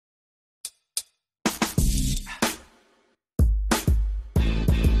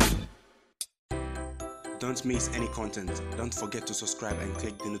Don't miss any content. Don't forget to subscribe and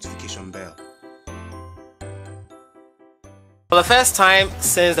click the notification bell. For the first time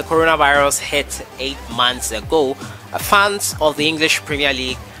since the coronavirus hit 8 months ago, fans of the English Premier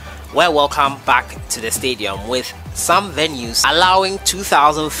League were welcomed back to the stadium, with some venues allowing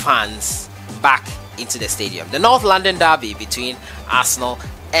 2,000 fans back into the stadium. The North London derby between Arsenal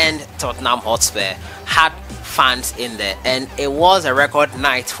and Tottenham Hotspur had fans in there, and it was a record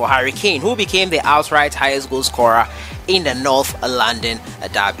night for Harry Kane, who became the outright highest goal scorer in the North London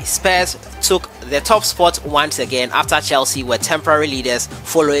derby. Spurs took the top spot once again after Chelsea were temporary leaders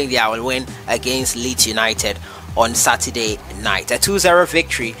following their win against Leeds United on Saturday night. A 2-0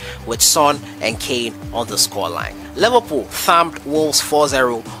 victory with Son and Kane on the scoreline. Liverpool thumped Wolves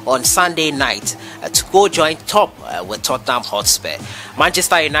 4-0 on Sunday night to go joint top with Tottenham Hotspur.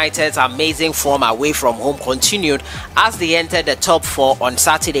 Manchester United's amazing form away from home continued as they entered the top 4 on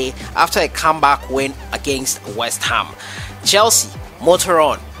Saturday after a comeback win against West Ham. Chelsea motor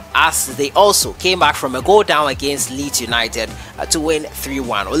on as they also came back from a goal down against Leeds United to win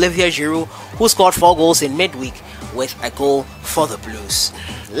 3-1. Olivier Giroud, who scored 4 goals in midweek with a goal for the Blues.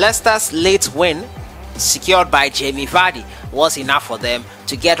 Leicester's late win, secured by Jamie Vardy, was enough for them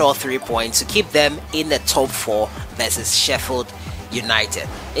to get all 3 points to keep them in the top 4 versus Sheffield United.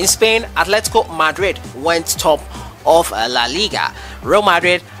 In Spain, Atletico Madrid went top of La Liga. Real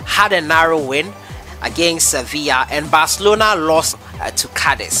Madrid had a narrow win against Sevilla, and Barcelona lost to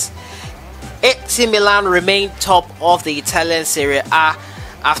Cadiz. AC Milan remained top of the Italian Serie A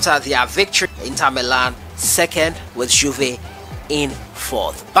after their victory. Inter Milan second, with Juve in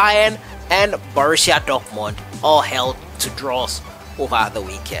 4th. Bayern and Borussia Dortmund all held to draws over the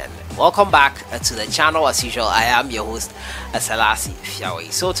weekend. Welcome back to the channel. As usual, I am your host,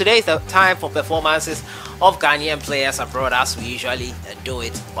 SLRC. So today is the time for performances of Ghanaian players abroad, as we usually do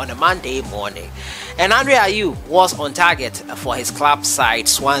it on a Monday morning. And Ayew was on target for his club side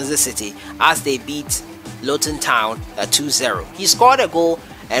Swansea City as they beat Luton Town 2-0. He scored a goal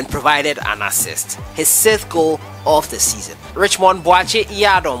and provided an assist, his 6th goal of the season. Richmond Boache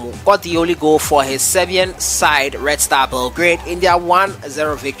Iyadom got the only goal for his Serbian side Red Star Belgrade in their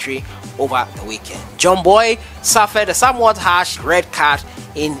 1-0 victory over the weekend. John Boy suffered a somewhat harsh red card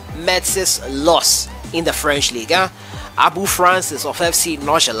in Mensah's loss in the French League. Abu Francis of FC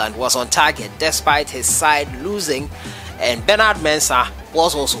Nordsjælland was on target despite his side losing, and Bernard Mensah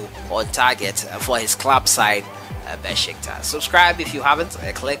was also on target for his club side Besiktas. Subscribe if you haven't,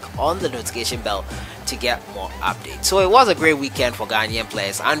 click on the notification bell to get more updates. So it was a great weekend for Ghanaian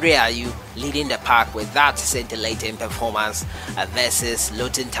players. Ayew leading the pack with that scintillating performance versus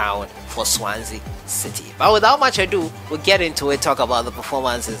Luton Town for Swansea City. But without much ado, we'll get into it, talk about the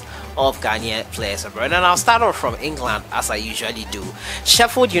performances of Ghanaian players abroad. And I'll start off from England, as I usually do.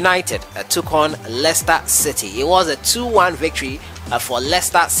 Sheffield United took on Leicester City. It was a 2-1 victory for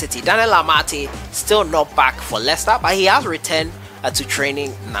Leicester City. Daniel Amate still not back for Leicester, but he has returned to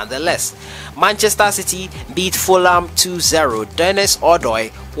training nonetheless. Manchester City beat Fulham 2-0. Dennis Odoi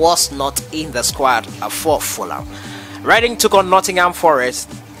was not in the squad for Fulham. Reading took on Nottingham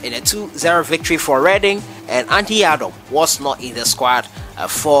Forest in a 2-0 victory for Reading, and Andy Adam was not in the squad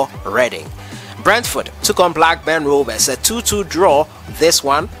for Reading. Brentford took on Blackburn Rovers, a 2-2 draw. This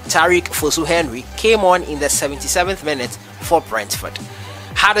one, Tariq Fosu-Henry came on in the 77th minute for Brentford.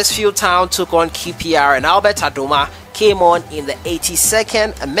 Huddersfield Town took on QPR, and Albert Adoma came on in the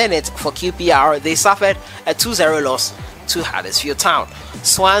 82nd minute for QPR. They suffered a 2-0 loss to Huddersfield Town.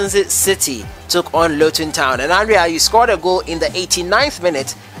 Swansea City took on Luton Town, and Ayew scored a goal in the 89th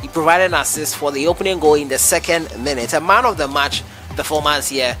minute. He provided an assist for the opening goal in the 2nd minute. A man of the match performance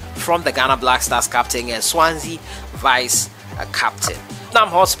here from the Ghana Black Stars captain and Swansea vice captain. Tottenham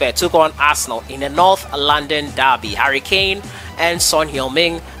Hotspur took on Arsenal in the North London derby. Harry Kane and Son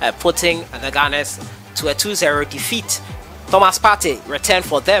Heung-min putting the Gunners to a 2-0 defeat. Thomas Partey returned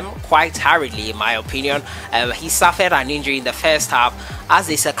for them quite hurriedly, in my opinion. He suffered an injury in the first half as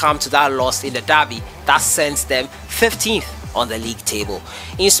they succumbed to that loss in the derby that sends them 15th on the league table.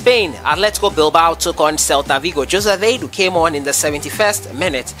 In Spain, Atletico Bilbao took on Celta Vigo. Jose Ayew came on in the 71st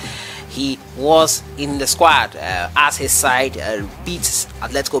minute. He was in the squad as his side beats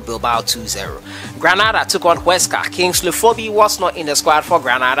Atletico Bilbao 2-0. Granada took on Huesca. Kingsley Fobi was not in the squad for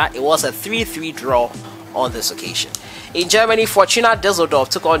Granada. It was a 3-3 draw on this occasion. In Germany, Fortuna Düsseldorf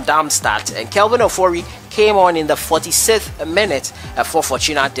took on Darmstadt, and Kelvin Ofori came on in the 46th minute for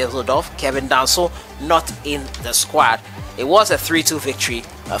Fortuna Düsseldorf. Kevin Danso not in the squad. It was a 3-2 victory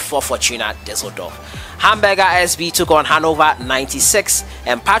for Fortuna Düsseldorf. Hamburger SB took on Hannover 96,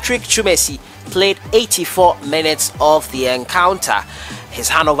 and Patrick Chumesi played 84 minutes of the encounter. his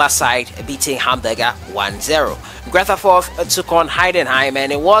Hanover side beating Hamburger 1-0. Greuther Fürth took on Heidenheim,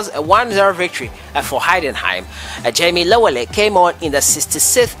 and it was a 1-0 victory for Heidenheim. Jamie Lowell came on in the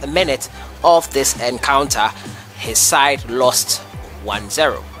 66th minute of this encounter. His side lost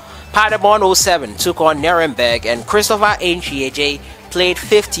 1-0. Paderborn 07 took on Nuremberg, and Christopher Nchieje played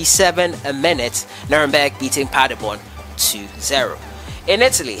 57 minutes, Nuremberg beating Paderborn 2-0. In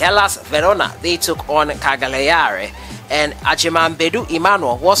Italy, Hellas Verona, they took on Cagliari, and Ajimambedu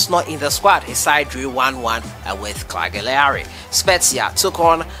Emmanuel was not in the squad. His side drew 1-1 with Cagliari. Spezia took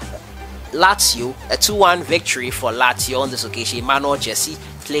on Lazio, a 2-1 victory for Lazio on this occasion. Emmanuel Jesse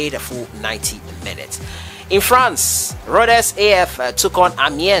played a full 90 minutes. In France, Rodez AF took on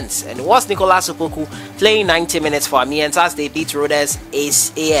Amiens, and it was Nicolas Opoku playing 90 minutes for Amiens as they beat Rodez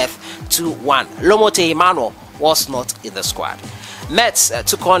AF 2-1. Lomote Emmanuel was not in the squad. Metz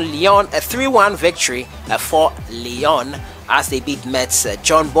took on Lyon, a 3-1 victory for Lyon as they beat Metz.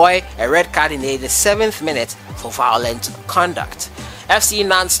 John Boy, a red card in the 87th minute for violent conduct. FC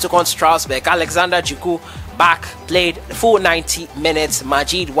Nantes took on Strasbourg. Alexander Djiku back played full 90 minutes.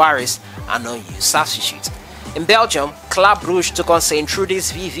 Majid Waris an unused substitute. In Belgium, Club Brugge took on St.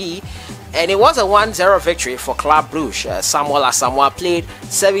 Trudy's VV, and it was a 1-0 victory for Club Brugge. Samuel Asamoah played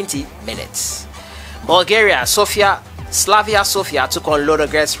 70 minutes. Bulgaria, Slavia Sofia took on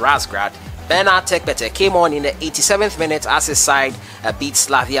Ludogorets Razgrad. Bernard Tekbete came on in the 87th minute as his side beat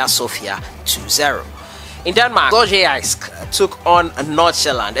Slavia Sofia 2-0. In Denmark, Sojiask took on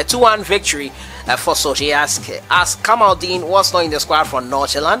Nordsjælland, a 2-1 victory for Sojiask as Kamaldeen was not in the squad for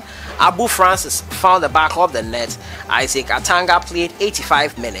Nordsjælland. Abu Francis found the back of the net. Isaac Atanga played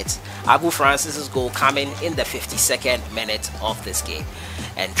 85 minutes. Abu Francis's goal coming in the 52nd minute of this game.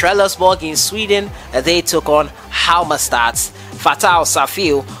 And Trelleborg in Sweden, they took on Halmstads. Fatah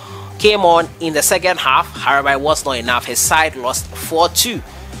Safil came on in the second half, however it was not enough. His side lost 4-2.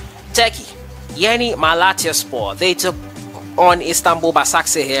 Turkey, Yeni Malatyaspor, they took on Istanbul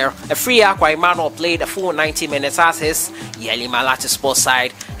Basaksehir. A free Aqua Emmanuel played a full 90 minutes as his Yeni Malatyaspor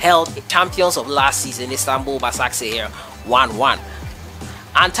side held champions of last season Istanbul Basaksehir 1-1.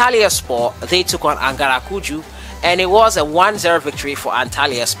 Antalyaspor, they took on Ankara Kuju, and it was a 1-0 victory for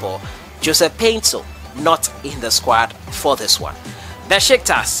Antalyaspor. Joseph Painto not in the squad for this one.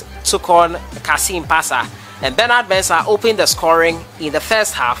 Besiktas took on Kasim Pasa, and Bernard Mensah opened the scoring in the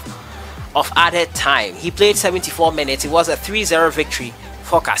first half of added time. He played 74 minutes. It was a 3-0 victory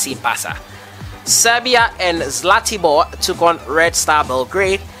for Kasim Pasa. Serbia and Zlatibor took on Red Star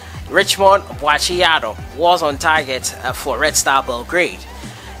Belgrade. Richmond Boachiado was on target for Red Star Belgrade.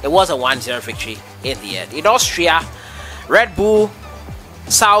 It was a 1-0 victory in the end. In Austria, Red Bull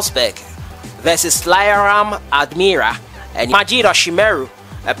Salzburg versus Lyram Admira, and Majid Oshimeru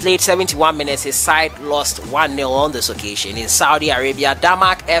played 71 minutes. His side lost 1-0 on this occasion. In Saudi Arabia,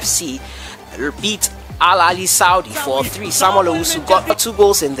 Damak FC beat Al Ali Saudi 4-3. Samuel Owusu got 2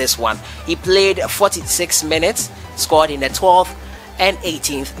 goals in this one. He played 46 minutes, scored in the 12th and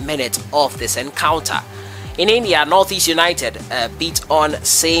 18th minute of this encounter. In India, Northeast United beat on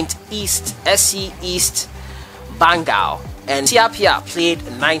SC East Bengal, and Tiapia played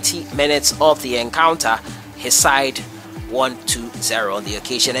 90 minutes of the encounter. His side won 2-0 on the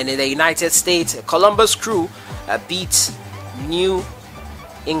occasion. And in the United States, Columbus Crew beat New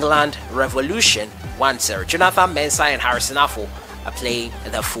England Revolution 1-0. Jonathan Mensah and Harrison Affo are playing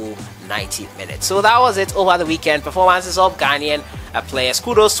the full 90 minutes. So that was it over the weekend. Performances of Ghanaian players.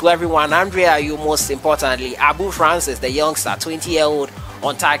 Kudos to everyone. Andre Ayew, most importantly. Abu Francis, the youngster, 20-year-old,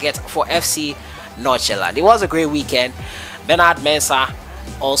 on target for FC Nordsjælland. It was a great weekend. Bernard Mensah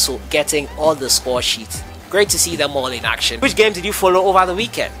also getting all the score sheets. Great to see them all in action. Which game did you follow over the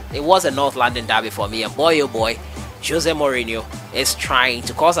weekend? It was a North London derby for me, and boy oh boy, Jose Mourinho is trying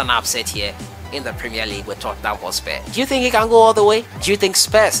to cause an upset here in the Premier League with Tottenham Hotspur. Do you think he can go all the way? Do you think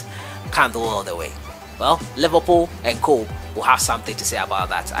Spurs can go all the way? Well, Liverpool and co will have something to say about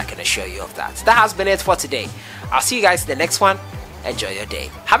that. I can assure you of that. That has been it for today. I'll see you guys in the next one. Enjoy your day.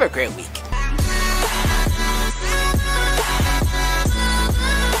 Have a great week.